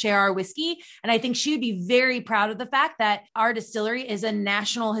always want to share our whiskey. And I think she would be very proud of the fact that our distillery is a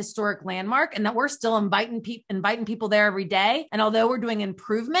national historic landmark and that we're still inviting people there every day. And although we're doing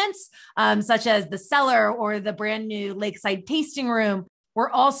improvements, such as the cellar or the brand new Lakeside tasting room,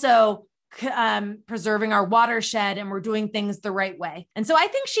 we're also preserving our watershed and we're doing things the right way. And so I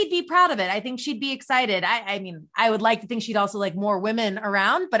think she'd be proud of it. I think she'd be excited. I mean, I would like to think she'd also like more women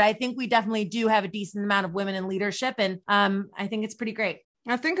around, but I think we definitely do have a decent amount of women in leadership. And I think it's pretty great.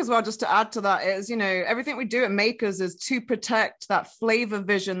 I think as well, just to add to that is, everything we do at Makers is to protect that flavor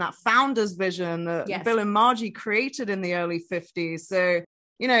vision, that founder's vision that Bill and Margie created in the early 50s. So,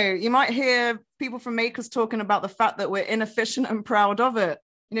 you might hear people from Makers talking about the fact that we're inefficient and proud of it.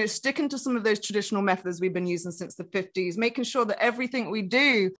 Sticking to some of those traditional methods we've been using since the 50s, making sure that everything we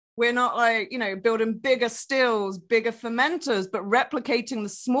do, we're not building bigger stills, bigger fermenters, but replicating the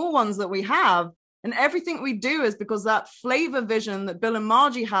small ones that we have. And everything we do is because that flavor vision that Bill and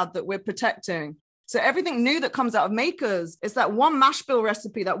Margie had that we're protecting. So everything new that comes out of Makers is that one mash bill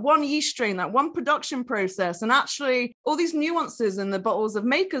recipe, that one yeast strain, that one production process. And actually all these nuances in the bottles of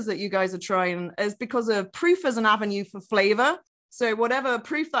Makers that you guys are trying is because of proof as an avenue for flavor. So whatever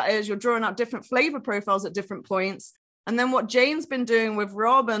proof that is, you're drawing out different flavor profiles at different points. And then what Jane's been doing with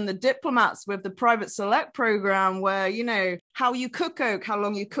Rob and the diplomats with the Private Select program, where, how you cook oak, how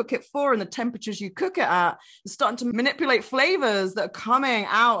long you cook it for, and the temperatures you cook it at, is starting to manipulate flavors that are coming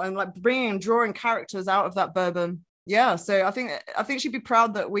out and drawing characters out of that bourbon. Yeah. So I think she'd be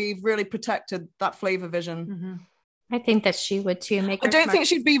proud that we've really protected that flavor vision. Mm-hmm. I think that she would too. I don't think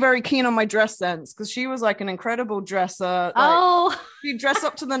she'd be very keen on my dress sense because she was like an incredible dresser. She'd dress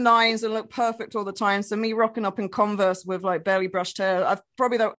up to the nines and look perfect all the time. So me rocking up in Converse with barely brushed hair, I think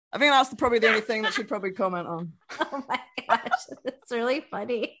that's probably the only thing that she'd probably comment on. Oh my gosh, that's really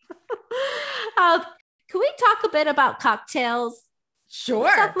funny. Can we talk a bit about cocktails? Sure.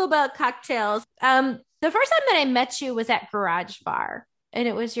 Let's talk a little about cocktails. The first time that I met you was at Garage Bar, and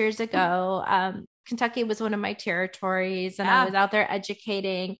it was years ago. Kentucky was one of my territories and I was out there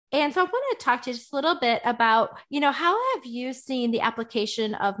educating. And so I want to talk to you just a little bit about, how have you seen the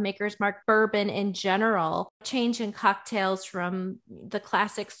application of Maker's Mark bourbon in general change in cocktails from the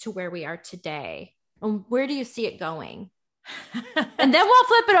classics to where we are today? And where do you see it going? And then we'll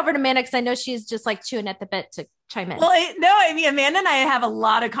flip it over to Amanda because I know she's just chewing at the bit to chime in. Well, Amanda and I have a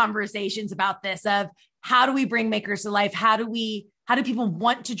lot of conversations about this of how do we bring Makers to life? How do people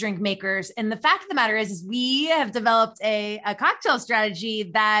want to drink Makers? And the fact of the matter is we have developed a cocktail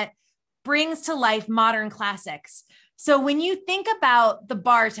strategy that brings to life modern classics. So when you think about the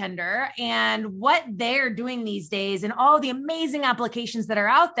bartender and what they're doing these days and all the amazing applications that are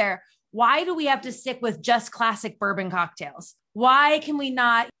out there, why do we have to stick with just classic bourbon cocktails? Why can we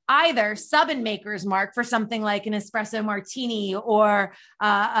not either sub in Maker's Mark for something like an espresso martini or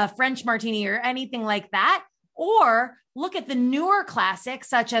a French martini or anything like that? Or look at the newer classics,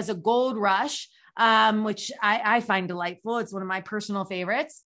 such as a Gold Rush, which I find delightful. It's one of my personal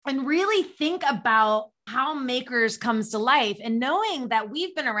favorites. And really think about how Makers comes to life. And knowing that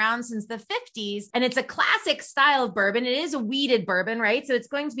we've been around since the 50s, and it's a classic style of bourbon. It is a wheated bourbon, right? So it's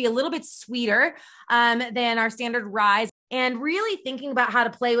going to be a little bit sweeter than our standard rye. And really thinking about how to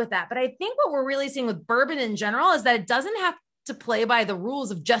play with that. But I think what we're really seeing with bourbon in general is that it doesn't have to play by the rules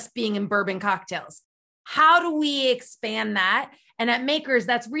of just being in bourbon cocktails. How do we expand that? And at Makers,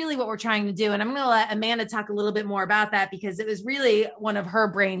 that's really what we're trying to do. And I'm going to let Amanda talk a little bit more about that because it was really one of her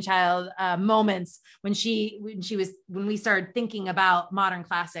brainchild moments when we started thinking about modern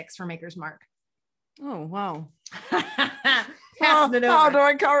classics for Maker's Mark. Oh, wow. How do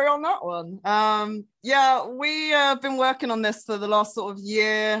I carry on that one? We have been working on this for the last sort of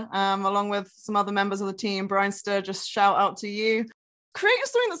year, along with some other members of the team. Brian Sturgis, shout out to you. Creating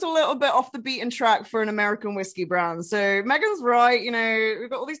something that's a little bit off the beaten track for an American whiskey brand. So Megan's right, we've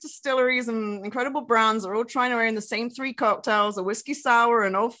got all these distilleries and incredible brands that are all trying to own the same three cocktails, a whiskey sour,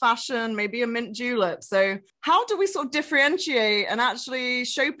 an old fashioned, maybe a mint julep. So how do we sort of differentiate and actually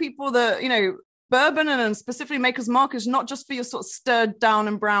show people that, bourbon and specifically Maker's Mark is not just for your sort of stirred down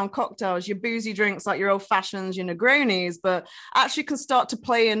and brown cocktails, your boozy drinks like your old fashions, your Negronis, but actually can start to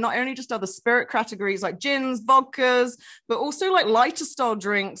play in not only just other spirit categories like gins, vodkas, but also like lighter style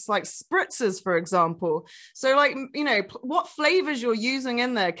drinks like spritzers, for example. So like, you know, what flavors you're using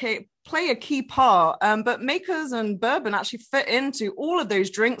in there play a key part. But Makers and bourbon actually fit into all of those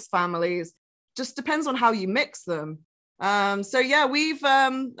drinks families. Just depends on how you mix them. So yeah, we've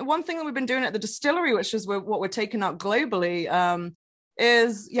one thing that we've been doing at the distillery, which is what we're taking out globally,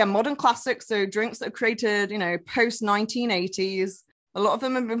 is modern classics. So drinks that are created, you know, post 1980s. A lot of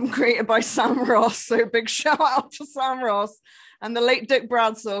them have been created by Sam Ross. So big shout out to Sam Ross and the late Dick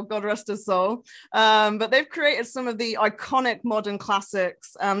Bradshaw, God rest his soul. But they've created some of the iconic modern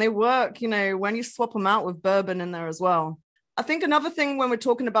classics, and they work, you know, when you swap them out with bourbon in there as well. I think another thing when we're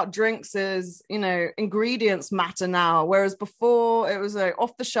talking about drinks is, you know, ingredients matter now, whereas before it was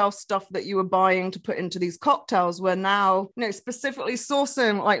off-the-shelf stuff that you were buying to put into these cocktails. We're now, you know, specifically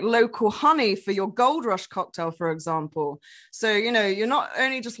sourcing like local honey for your Gold Rush cocktail, for example. So, you know, you're not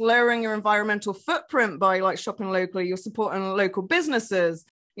only just lowering your environmental footprint by like shopping locally, you're supporting local businesses.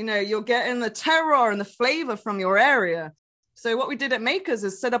 You know, you're getting the terroir and the flavor from your area. So what we did at Makers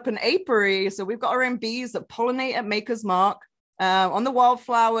is set up an apiary. So we've got our own bees that pollinate at Maker's Mark on the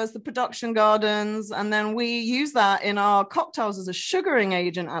wildflowers, the production gardens, and then we use that in our cocktails as a sugaring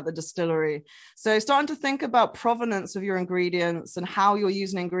agent at the distillery. So starting to think about provenance of your ingredients and how you're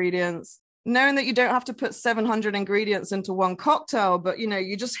using ingredients, knowing that you don't have to put 700 ingredients into one cocktail, but, you know,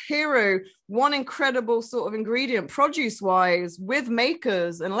 you just hero one incredible sort of ingredient produce-wise with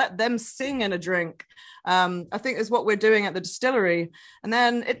Makers and let them sing in a drink. I think is what we're doing at the distillery. And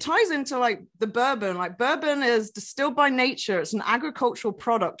then it ties into like the bourbon. Like bourbon is distilled by nature. It's an agricultural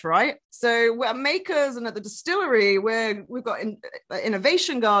product, right? So we're at Makers and at the distillery, we've got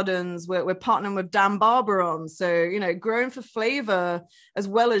innovation gardens. We're partnering with Dan Barber on. So, you know, growing for flavor as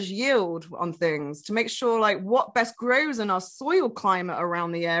well as yield on things to make sure like what best grows in our soil climate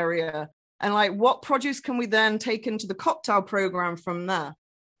around the area. And like what produce can we then take into the cocktail program from there?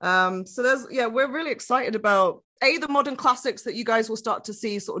 So we're really excited about the modern classics that you guys will start to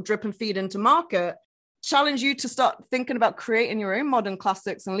see sort of drip and feed into market. Challenge you to start thinking about creating your own modern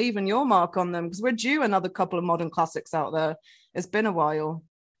classics and leaving your mark on them, because we're due another couple of modern classics out there. It's been a while.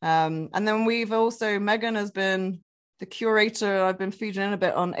 And then we've also, Megan has been the curator. I've been feeding in a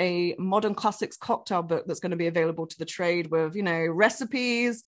bit on a modern classics cocktail book that's going to be available to the trade with, you know,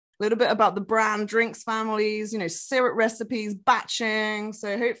 recipes, a little bit about the brand drinks families, you know, syrup recipes, batching.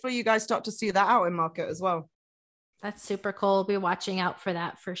 So hopefully you guys start to see that out in market as well. That's super cool. We'll be watching out for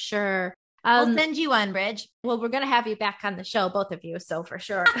that for sure. We'll send you one, Bridge. Well, we're going to have you back on the show, both of you. So for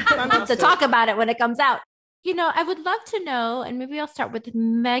sure to talk about it when it comes out. You know, I would love to know, and maybe I'll start with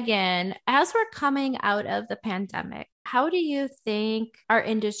Megan, as we're coming out of the pandemic, how do you think our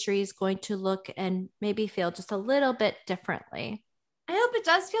industry is going to look and maybe feel just a little bit differently? I hope it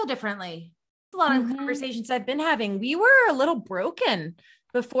does feel differently. A lot of conversations I've been having. We were a little broken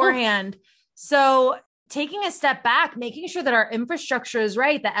beforehand. So taking a step back, making sure that our infrastructure is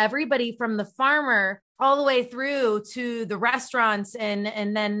right, that everybody from the farmer all the way through to the restaurants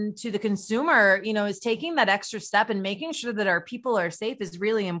and then to the consumer, you know, is taking that extra step and making sure that our people are safe is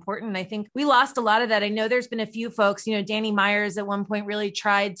really important. I think we lost a lot of that. I know there's been a few folks, you know, Danny Myers at one point really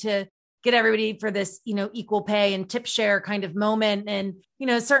tried to get everybody for this, you know, equal pay and tip share kind of moment. And, you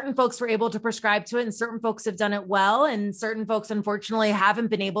know, certain folks were able to prescribe to it and certain folks have done it well. And certain folks, unfortunately, haven't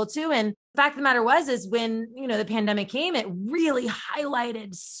been able to. And the fact of the matter is when, you know, the pandemic came, it really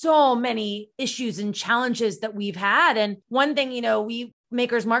highlighted so many issues and challenges that we've had. And one thing, you know,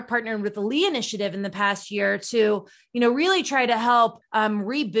 Maker's Mark partnered with the Lee Initiative in the past year to, you know, really try to help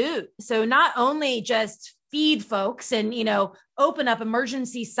reboot. So not only just feed folks and, you know, open up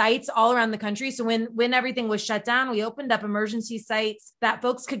emergency sites all around the country. So when everything was shut down, we opened up emergency sites that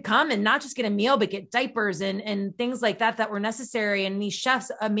folks could come and not just get a meal, but get diapers and things like that were necessary. And these chefs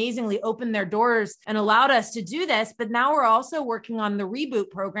amazingly opened their doors and allowed us to do this. But now we're also working on the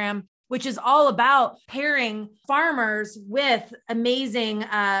Reboot program, which is all about pairing farmers with amazing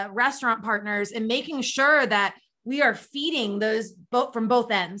restaurant partners and making sure that we are feeding those from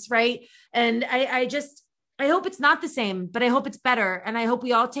both ends, right? And I hope it's not the same, but I hope it's better. And I hope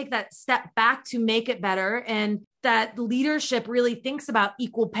we all take that step back to make it better, and that leadership really thinks about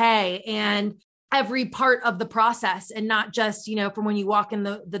equal pay and every part of the process, and not just, you know, from when you walk in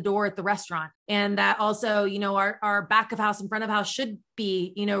the door at the restaurant. And that also, you know, our back of house and front of house should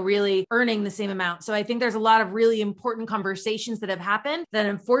be, you know, really earning the same amount. So I think there's a lot of really important conversations that have happened that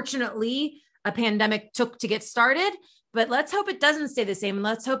unfortunately a pandemic took to get started. but let's hope it doesn't stay the same, and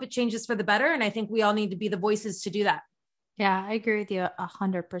let's hope it changes for the better. And I think we all need to be the voices to do that. Yeah, I agree with you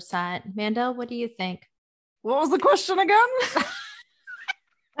 100%. Mandel, what do you think? What was the question again?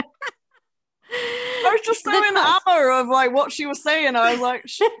 I was just so in awe of like what she was saying. I was like,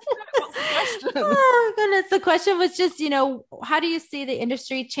 shit, what's the question? Oh goodness. The question was just, how do you see the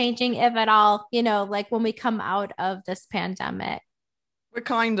industry changing, if at all, like when we come out of this pandemic?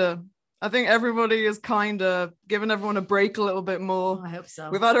 I think everybody is giving everyone a break a little bit more. Oh, I hope so.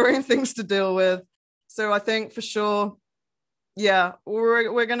 We've had our own things to deal with. So I think for sure, yeah,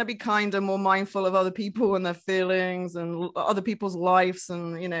 we're going to be kinder, more mindful of other people and their feelings and other people's lives.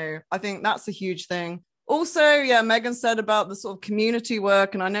 And, I think that's a huge thing. Also, yeah, Megan said about the sort of community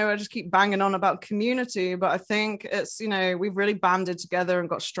work. And I know I just keep banging on about community, but I think it's, we've really banded together and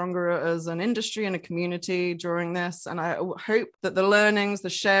got stronger as an industry and a community during this. And I hope that the learnings, the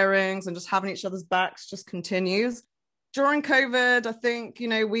sharings, and just having each other's backs just continues. During COVID, I think,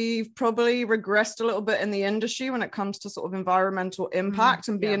 we've probably regressed a little bit in the industry when it comes to sort of environmental impact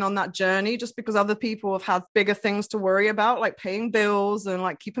and being on that journey, just because other people have had bigger things to worry about, like paying bills and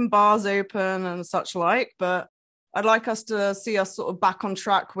like keeping bars open and such like. But I'd like us to see us sort of back on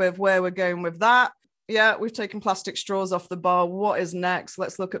track with where we're going with that. Yeah, we've taken plastic straws off the bar. What is next?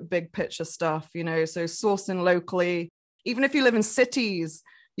 Let's look at big picture stuff, so sourcing locally, even if you live in cities.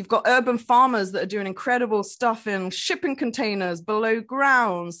 You've got urban farmers that are doing incredible stuff in shipping containers below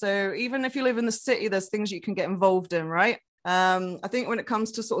ground. So even if you live in the city, there's things you can get involved in, right? I think when it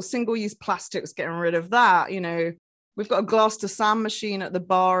comes to sort of single-use plastics, getting rid of that, we've got a glass to sand machine at the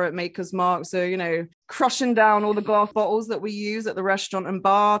bar at Maker's Mark. So, crushing down all the glass bottles that we use at the restaurant and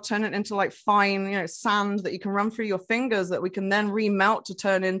bar, turn it into like fine, sand that you can run through your fingers that we can then remelt to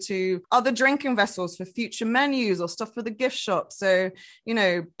turn into other drinking vessels for future menus or stuff for the gift shop. So,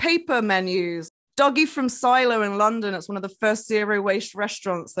 paper menus. Dougie from Silo in London, it's one of the first zero waste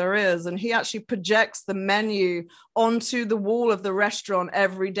restaurants there is. And he actually projects the menu onto the wall of the restaurant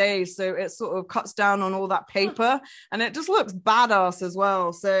every day. So it sort of cuts down on all that paper and it just looks badass as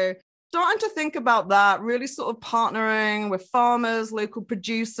well. So starting to think about that, really sort of partnering with farmers, local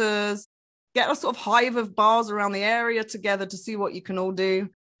producers, get a sort of hive of bars around the area together to see what you can all do.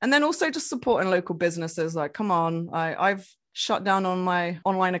 And then also just supporting local businesses. Like, come on, I've shut down on my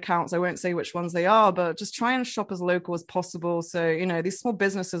online accounts. I won't say which ones they are, but just try and shop as local as possible. So, these small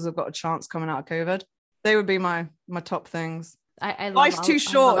businesses have got a chance coming out of COVID. They would be my top things. Life's too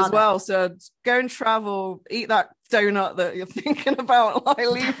short as well. So go and travel, eat that donut that you're thinking about like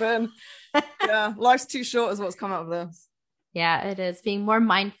leaving. Yeah, life's too short is what's come out of this. Yeah, it is. Being more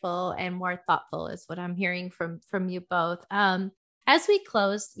mindful and more thoughtful is what I'm hearing from you both. As we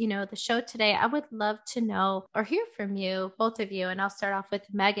close, the show today, I would love to know or hear from you, both of you, and I'll start off with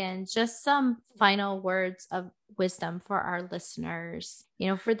Megan, just some final words of wisdom for our listeners.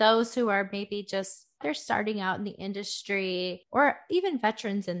 For those who are maybe they're starting out in the industry, or even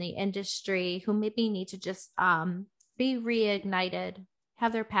veterans in the industry who maybe need to just be reignited,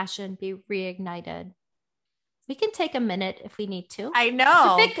 have their passion be reignited. We can take a minute if we need to. I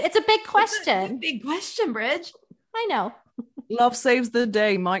know. It's a big question. It's a big question, Bridge. I know. Love saves the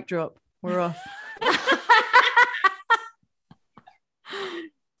day. Mic drop. We're off.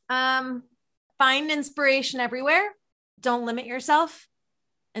 Find inspiration everywhere. Don't limit yourself.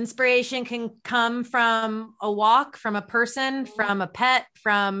 Inspiration can come from a walk, from a person, from a pet,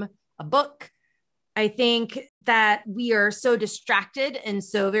 from a book. I think that we are so distracted and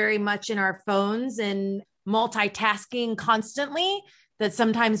so very much in our phones and multitasking constantly that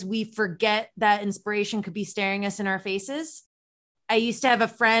sometimes we forget that inspiration could be staring us in our faces. I used to have a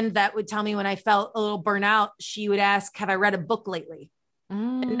friend that would tell me when I felt a little burnout, she would ask, have I read a book lately?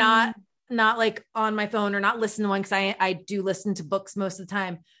 And not like on my phone or not listen to one, because I do listen to books most of the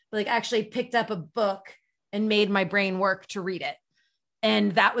time, but like actually picked up a book and made my brain work to read it.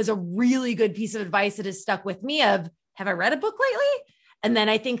 And that was a really good piece of advice that has stuck with me of, have I read a book lately? And then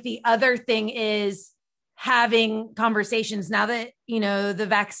I think the other thing is having conversations now that, the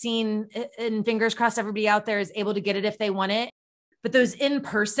vaccine, and fingers crossed everybody out there is able to get it if they want it. But those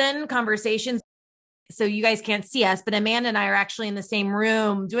in-person conversations, so you guys can't see us, but Amanda and I are actually in the same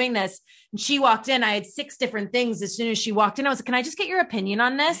room doing this. And she walked in, I had 6 different things. As soon as she walked in, I was like, can I just get your opinion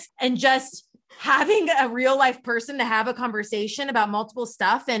on this? And just having a real life person to have a conversation about multiple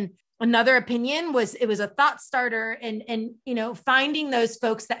stuff. And another opinion was, it was a thought starter and, finding those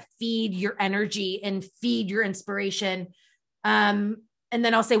folks that feed your energy and feed your inspiration. And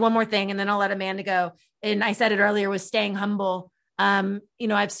then I'll say one more thing and then I'll let Amanda go. And I said it earlier, was staying humble.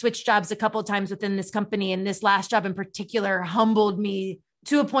 I've switched jobs a couple of times within this company, and this last job in particular humbled me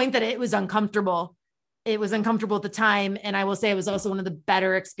to a point that it was uncomfortable. It was uncomfortable at the time. And I will say it was also one of the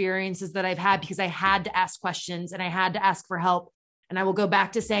better experiences that I've had because I had to ask questions and I had to ask for help. And I will go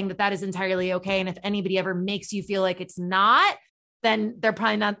back to saying that that is entirely okay. And if anybody ever makes you feel like it's not, then they're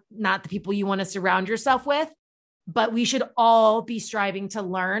probably not the people you want to surround yourself with. But we should all be striving to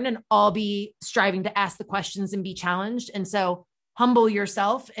learn and all be striving to ask the questions and be challenged. And so humble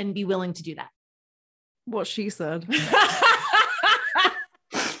yourself and be willing to do that. What she said.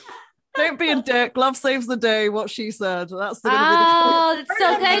 Don't be a dick. Love saves the day. What she said. That's the. Oh,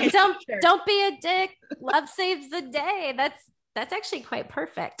 that's so good. Don't be a dick. Love saves the day. That's actually quite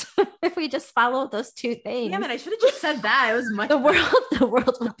perfect. If we just follow those two things. Damn it, I should have just said that. It was much the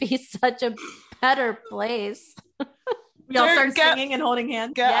world would be such a better place. We all start singing and holding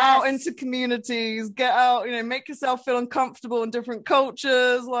hands. Get out into communities. Get out, make yourself feel uncomfortable in different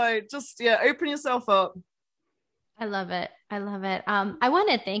cultures. Like, just, open yourself up. I love it. I love it. I want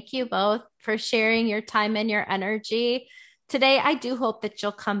to thank you both for sharing your time and your energy today. I do hope that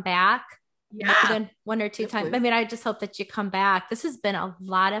you'll come back. Yeah. One or two times. I mean, I just hope that you come back. This has been a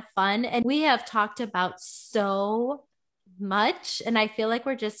lot of fun and we have talked about so much and I feel like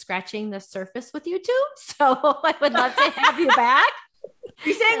we're just scratching the surface with you two. So I would love to have you back.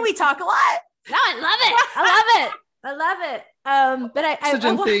 You're saying we talk a lot? No, I love it. I love it. But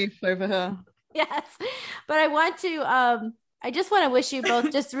Oxygen thief over here. Yes. But I want to, I just want to wish you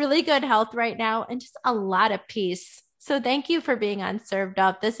both just really good health right now and just a lot of peace. So thank you for being on Served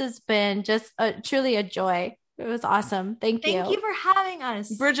Up. This has been just truly a joy. It was awesome. Thank you. Thank you for having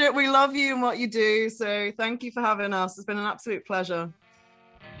us. Bridget, we love you and what you do. So thank you for having us. It's been an absolute pleasure.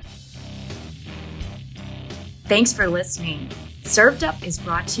 Thanks for listening. Served Up is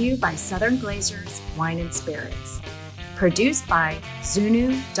brought to you by Southern Glazers Wine and Spirits. Produced by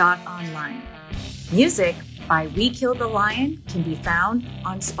Zunu.online. Music by We Killed the Lion can be found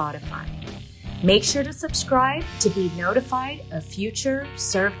on Spotify. Make sure to subscribe to be notified of future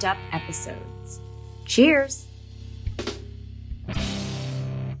Served Up episodes. Cheers!